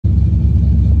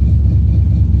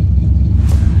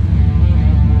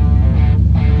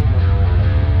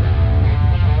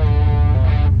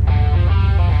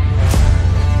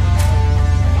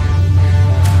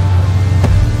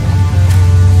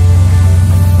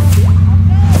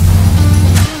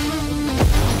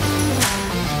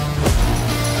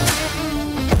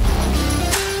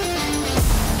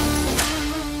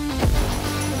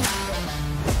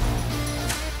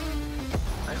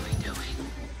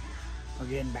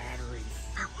batteries.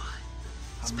 For what?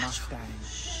 A Mustang.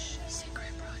 Shh,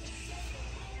 secret project.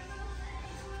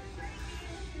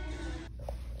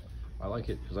 I like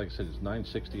it because, like I said, it's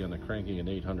 960 on the cranking and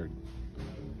 800.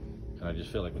 And I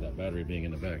just feel like with that battery being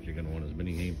in the back, you're going to want as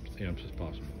many amps as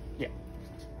possible. Yeah.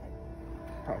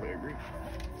 Probably agree.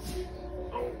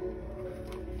 Oh.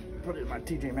 Put it in my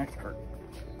TJ Maxx cart.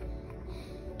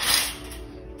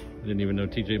 I didn't even know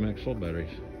TJ Maxx sold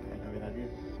batteries. I know that idea.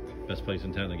 Best place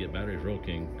in town to get batteries, Roll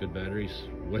King. Good batteries,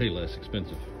 way less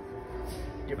expensive.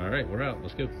 Yep. All right, we're out.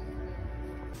 Let's go.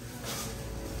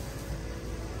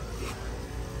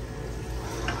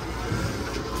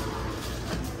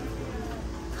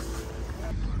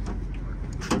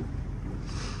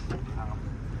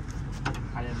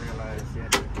 I didn't realize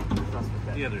yet.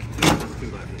 Yeah, there's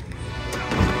two left.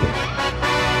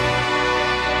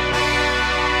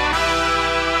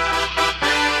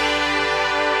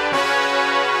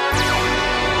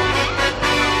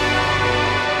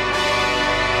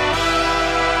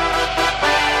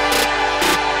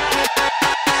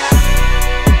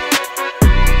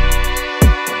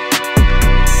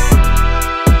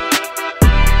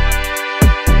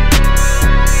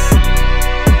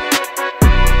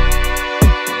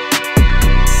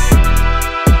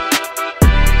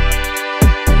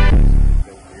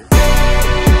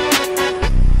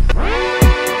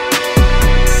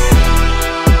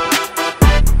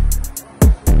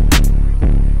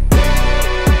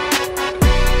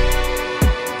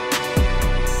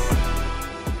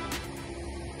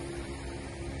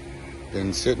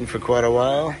 Been sitting for quite a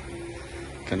while.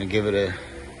 Gonna give it a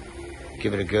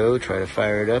go, try to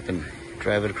fire it up and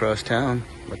drive it across town.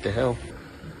 What the hell?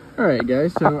 All right,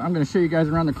 guys, so I'm gonna show you guys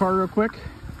around the car real quick.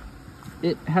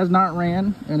 It has not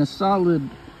ran in a solid,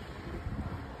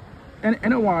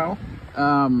 in a while.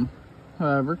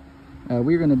 However,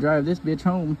 we're gonna drive this bitch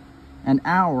home an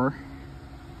hour.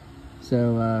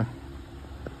 So,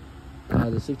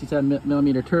 the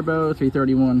 67mm turbo,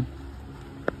 331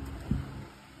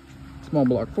 small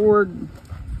block Ford,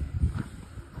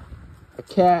 a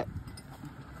cat,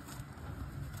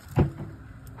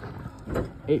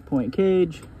 8-point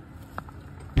cage.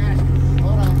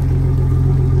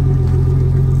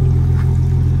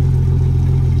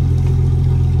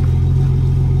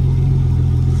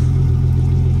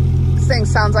 This thing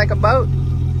sounds like a boat.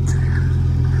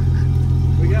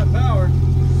 We got power.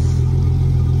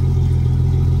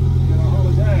 Got a haul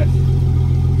his ass.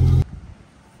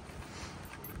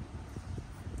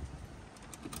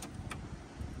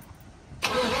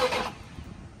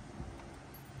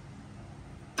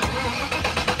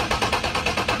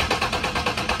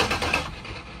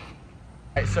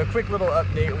 So quick little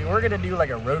update. We were gonna do like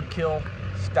a roadkill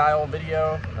style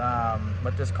video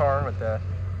with this car.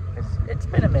 It's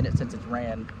been a minute since it's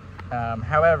ran.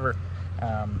 However,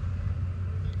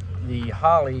 the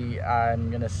Holly,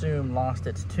 I'm gonna assume, lost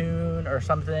its tune or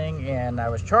something, and I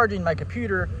was charging my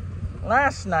computer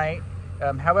last night.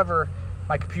 However,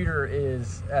 my computer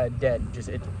is dead. It's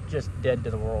just dead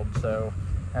to the world. So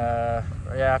I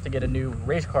have to get a new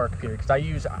race car computer because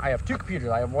I have two computers.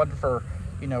 I have one for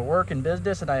work and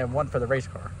business, and I have one for the race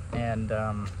car, and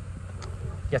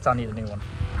guess I'll need a new one.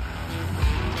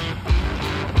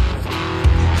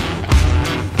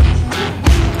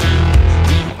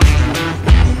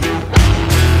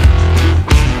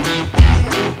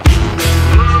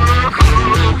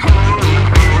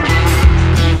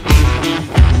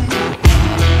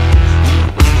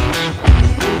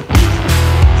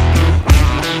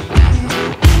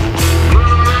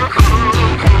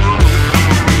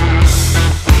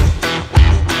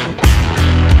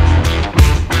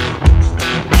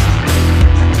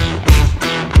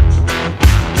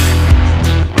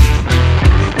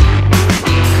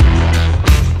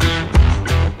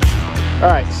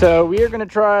 So we are going to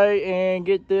try and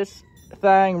get this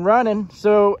thing running.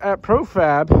 So at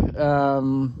ProFab,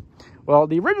 well,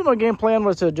 the original game plan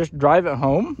was to just drive it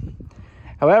home.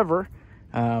 However,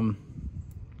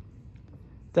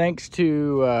 thanks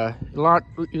to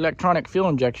electronic fuel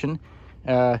injection,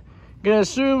 gonna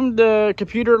assume the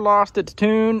computer lost its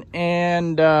tune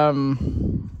and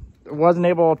wasn't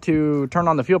able to turn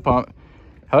on the fuel pump.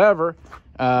 However,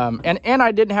 and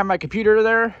I didn't have my computer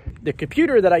there. The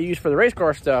computer that I use for the race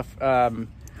car stuff,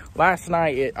 last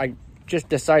night I just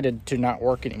decided to not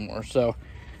work anymore. So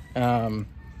I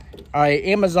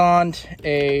Amazoned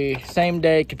a same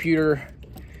day computer,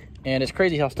 and it's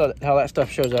crazy how that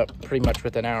stuff shows up pretty much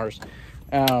within hours.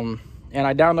 And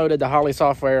I downloaded the Holly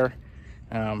software.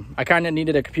 I kind of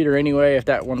needed a computer anyway if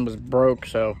that one was broke,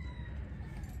 so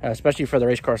especially for the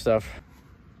race car stuff.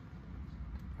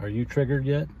 Are you triggered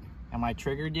yet? Am I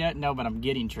triggered yet? No, but I'm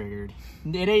getting triggered.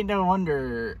 It ain't no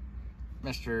wonder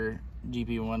Mr.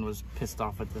 GP1 was pissed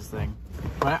off with this thing.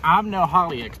 But I'm no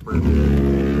Holly expert.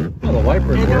 Well, the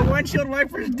wipers And the work. windshield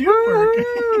wipers do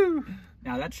work.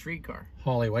 Now that's streetcar.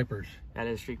 Holly wipers. That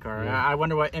is streetcar. Yeah. I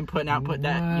wonder what input and output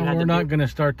that you had We're to not do. going to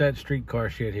start that streetcar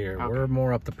shit here. Okay. We're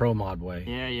more up the Pro Mod way.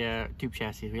 Yeah, tube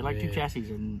chassis. We like tube chassis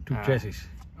and Tube chassis.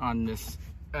 on this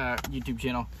YouTube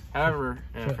channel. However,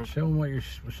 Show them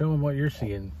what you're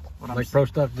seeing. What I'm Like Pro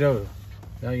Stuff Joe.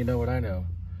 Now you know what I know.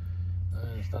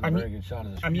 It's not a very good shot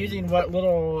of this. I'm using what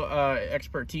little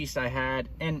expertise I had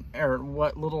or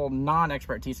what little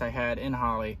non-expertise I had in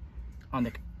Holly on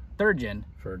the 3rd gen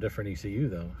For a different ECU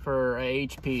though. for a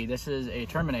HP. This is a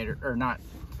Terminator, or not.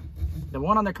 The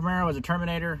one on the Camaro was a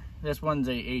Terminator. This one's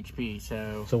a HP.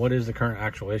 So what is the current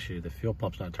actual issue? The fuel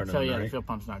pump's not turning on, yeah, right? the fuel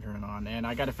pump's not turning on, and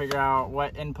I got to figure out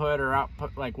what input or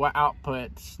output, like what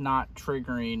output's not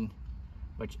triggering.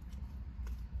 Which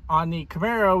on the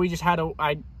Camaro we just had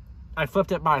I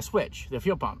flipped it by a switch, the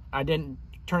fuel pump. I didn't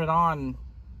turn it on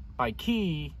by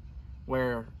key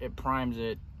where it primes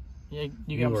it. You get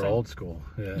You what I'm were saying? old school.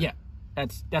 Yeah,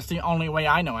 that's the only way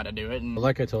I know how to do it. And But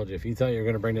like I told you, if you thought you were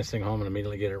going to bring this thing home and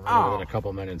immediately get it running within a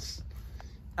couple minutes.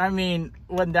 I mean,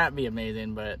 wouldn't that be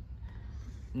amazing? But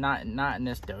not in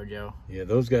this dojo. Yeah,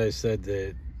 those guys said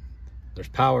that there's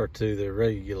power to the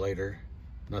regulator,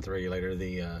 not the regulator,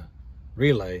 the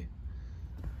relay,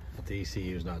 but the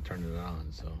ECU is not turning it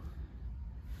on.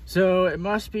 So it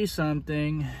must be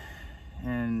something,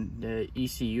 and the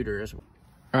ECU as well.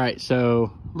 All right,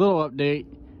 so little update.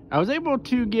 I was able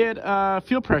to get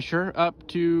fuel pressure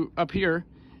up here,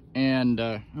 and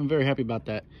I'm very happy about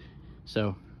that.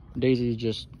 So Daisy's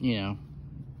just,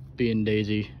 being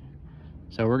Daisy.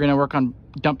 So we're gonna work on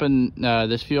dumping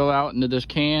this fuel out into this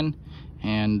can,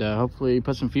 and hopefully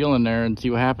put some fuel in there and see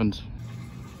what happens.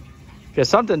 Because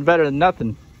something's better than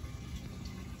nothing.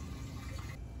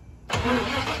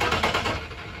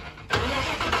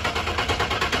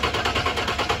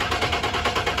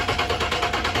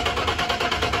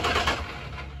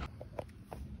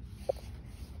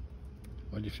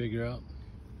 What'd you figure out?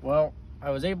 Well, I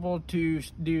was able to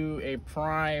do a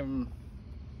prime,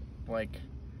 I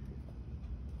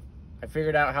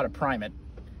figured out how to prime it,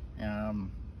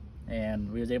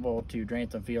 and we was able to drain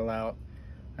some fuel out.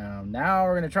 Now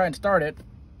we're gonna try and start it,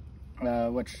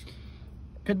 which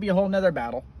could be a whole nother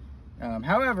battle.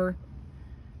 However,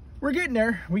 we're getting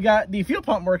there. We got the fuel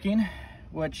pump working,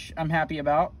 which I'm happy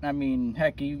about. I mean,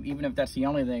 heck, even if that's the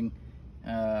only thing,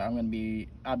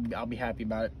 I'll be happy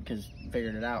about it because I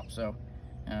figured it out. So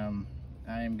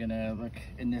I am gonna look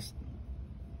in this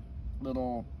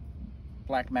little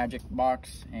black magic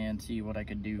box and see what I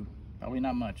could do. Probably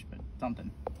not much, but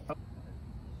something.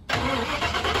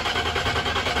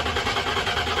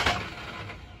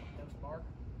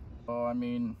 Oh, I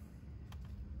mean,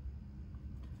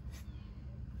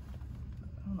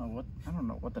 I don't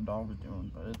know what the dog was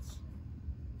doing, but it's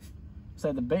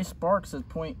said the base spark says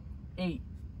 0.8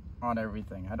 on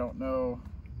everything. I don't know.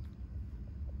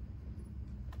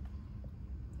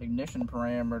 Ignition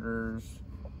parameters,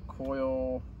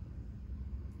 coil,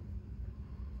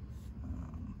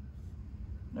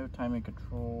 no timing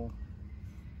control.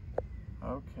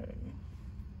 Okay.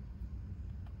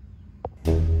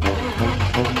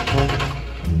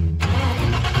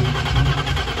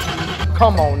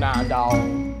 Come on now,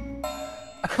 dog.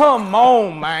 Come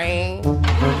on, man.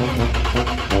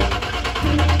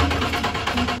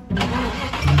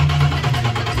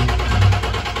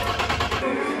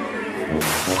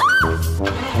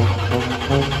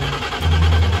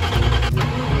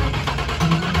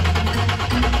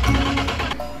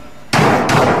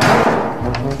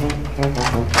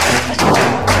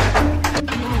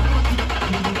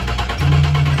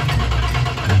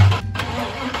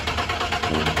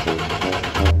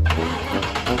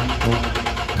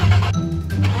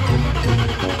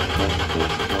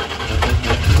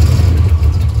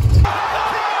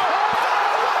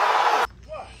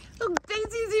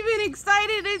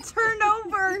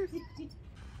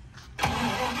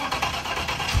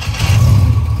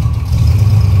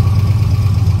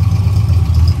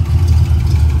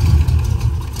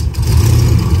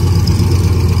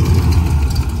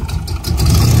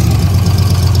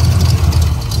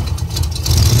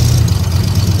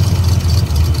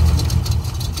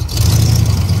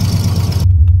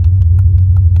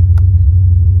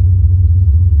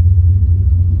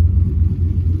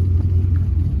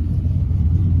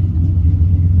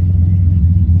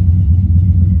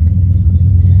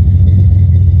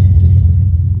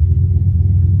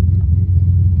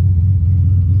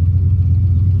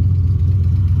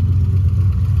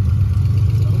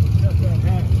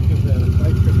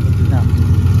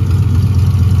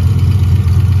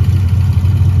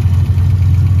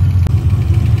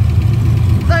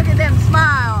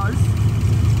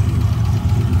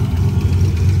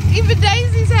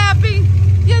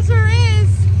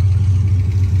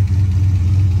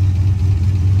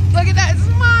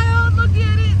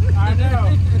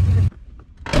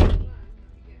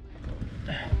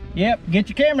 Yep, get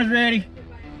your cameras ready.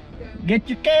 Get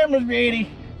your cameras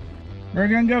ready. We're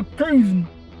gonna go cruising.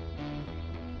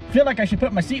 Feel like I should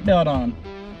put my seatbelt on.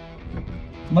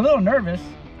 I'm a little nervous.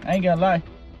 I ain't gonna lie.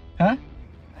 Huh?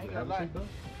 I ain't gonna lie.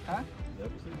 Huh?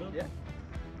 Yeah.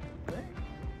 Yeah,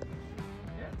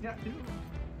 got two.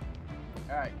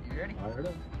 All right, you ready? Fired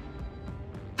up.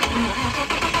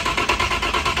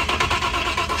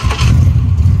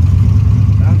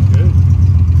 Sounds good.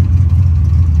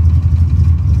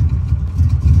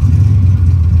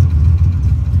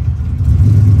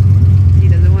 He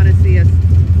doesn't want to see us.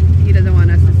 He doesn't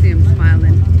want us to see him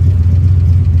smiling.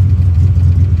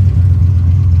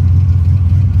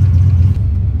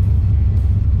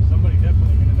 Somebody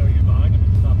definitely gonna know you're behind him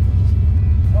and stop this.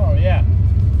 Oh yeah.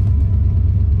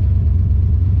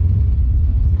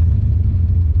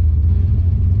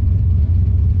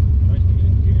 Nice to get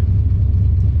in gear.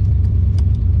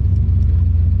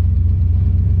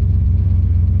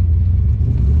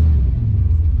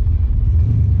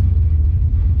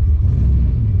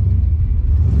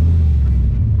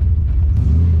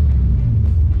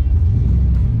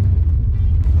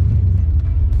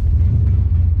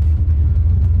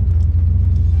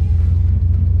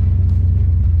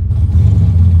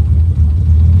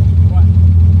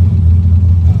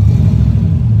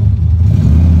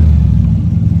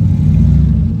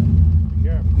 Be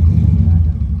careful.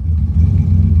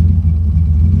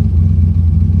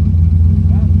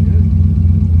 Sounds good.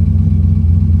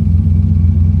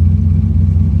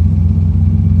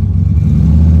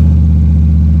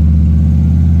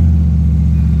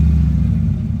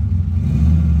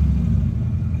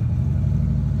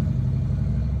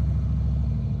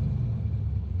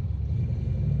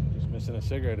 Just missing a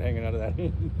cigarette hanging out of that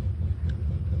end.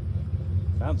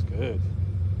 Sounds good.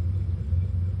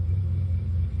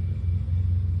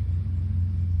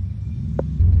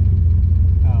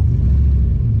 Oh.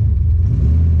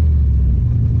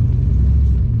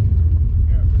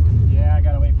 Yeah, I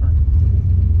gotta wait for.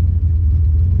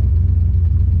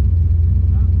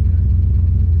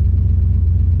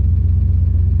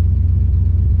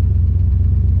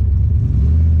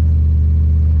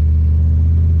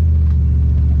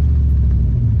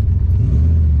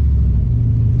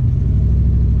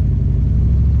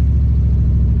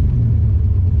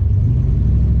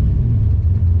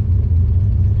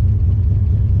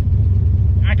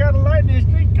 I gotta light this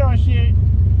streetcar shit.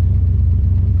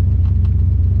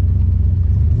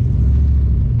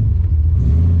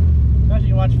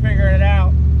 Especially once you're figuring it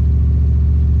out.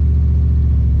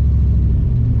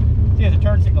 See if the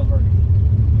turn signal's working.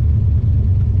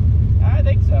 I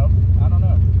think so. I don't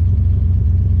know.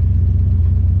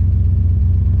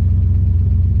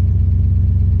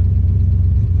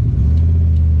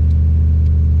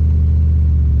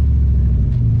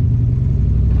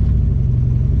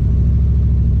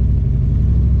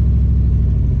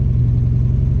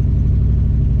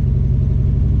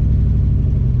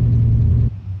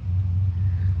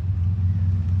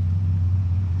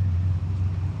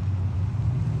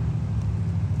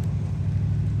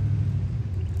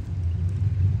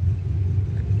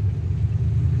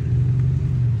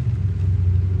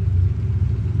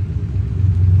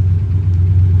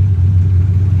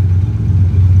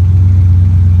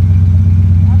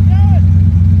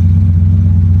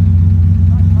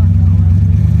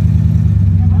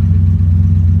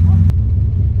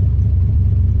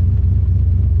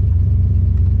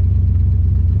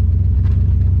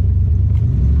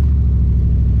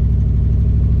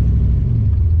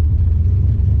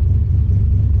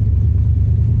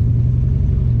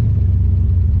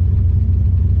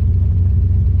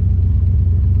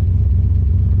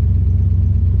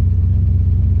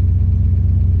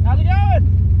 How's it going?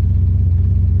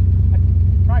 I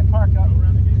probably park up.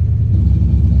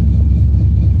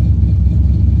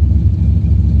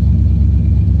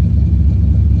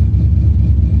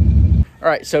 All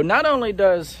right, so not only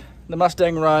does the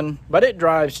Mustang run, but it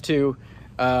drives too.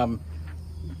 Kind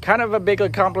of a big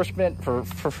accomplishment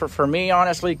for me,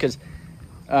 honestly, because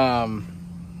the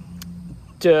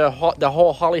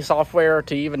whole Holly software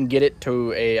to even get it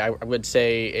to I would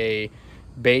say a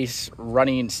base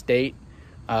running state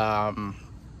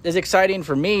is exciting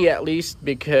for me, at least,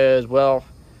 because, well,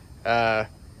 the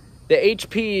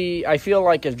HP I feel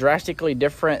like is drastically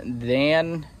different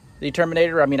than the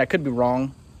Terminator. I mean, I could be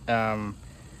wrong. I'm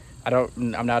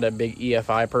not a big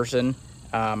EFI person.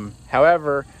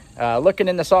 However, looking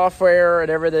in the software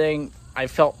and everything, I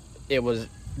felt it was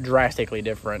drastically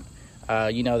different.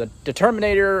 You know, the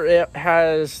Terminator, it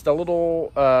has the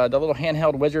little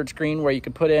handheld wizard screen where you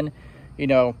could put in, you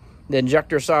know, the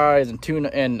injector size and tune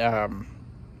and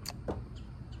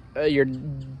your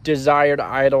desired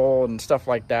idle and stuff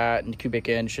like that, and cubic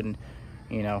inch, and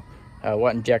you know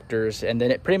what injectors, and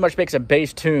then it pretty much makes a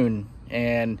bass tune.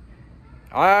 And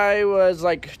I was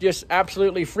like just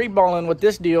absolutely freeballing with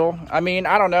this deal. I mean,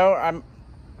 I don't know.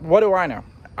 What do I know?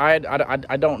 I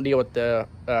don't deal with the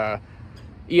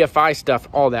EFI stuff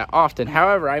all that often.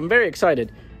 However, I'm very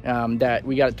excited that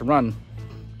we got it to run.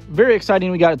 Very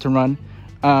exciting we got it to run.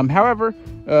 However,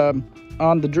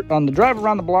 on the drive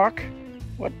around the block,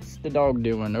 what's the dog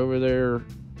doing over there?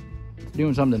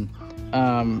 Doing something.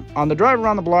 On the drive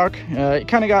around the block, it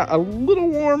kind of got a little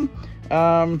warm,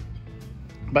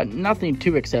 but nothing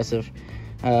too excessive.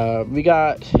 We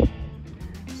got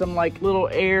some like little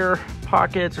air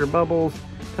pockets or bubbles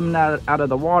coming out of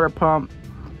the water pump.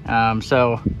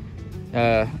 So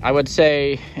I would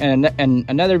say in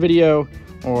another video,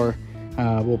 or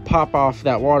we'll pop off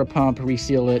that water pump,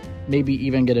 reseal it, maybe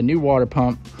even get a new water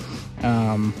pump.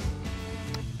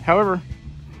 However,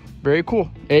 very cool.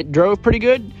 It drove pretty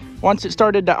good once it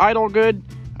started to idle good.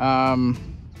 And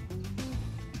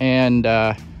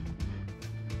I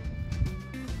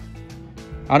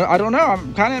don't know,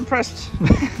 I'm kind of impressed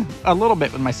a little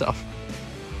bit with myself.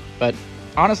 But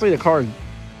honestly, the car is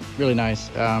really nice.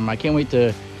 I can't wait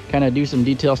to kind of do some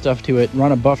detail stuff to it,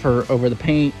 run a buffer over the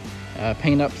paint,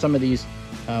 paint up some of these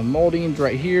moldings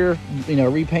right here, you know,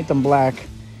 repaint them black,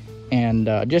 and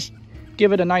just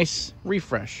give it a nice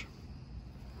refresh.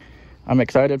 I'm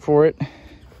excited for it.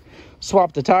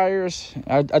 Swap the tires.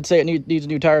 I'd say it needs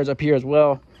new tires up here as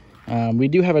well. We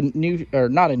do have a new, or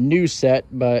not a new set,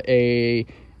 but a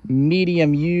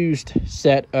medium used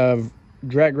set of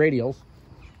drag radials.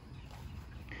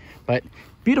 But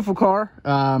beautiful car.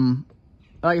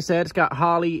 Like I said, it's got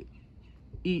Holley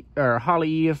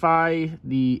EFI,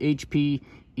 the HP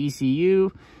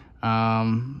ECU.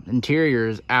 Interior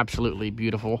is absolutely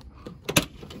beautiful.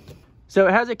 So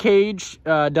it has a cage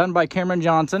done by Cameron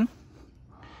Johnson,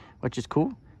 which is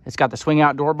cool. It's got the swing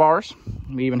out door bars.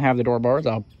 We even have the door bars.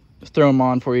 I'll throw them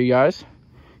on for you guys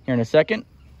here in a second.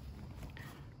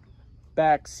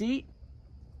 Back seat,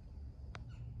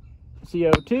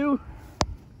 CO2.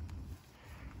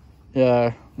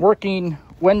 Working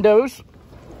windows.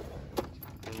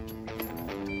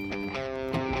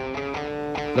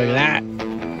 Look at that.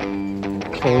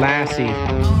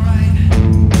 Classy.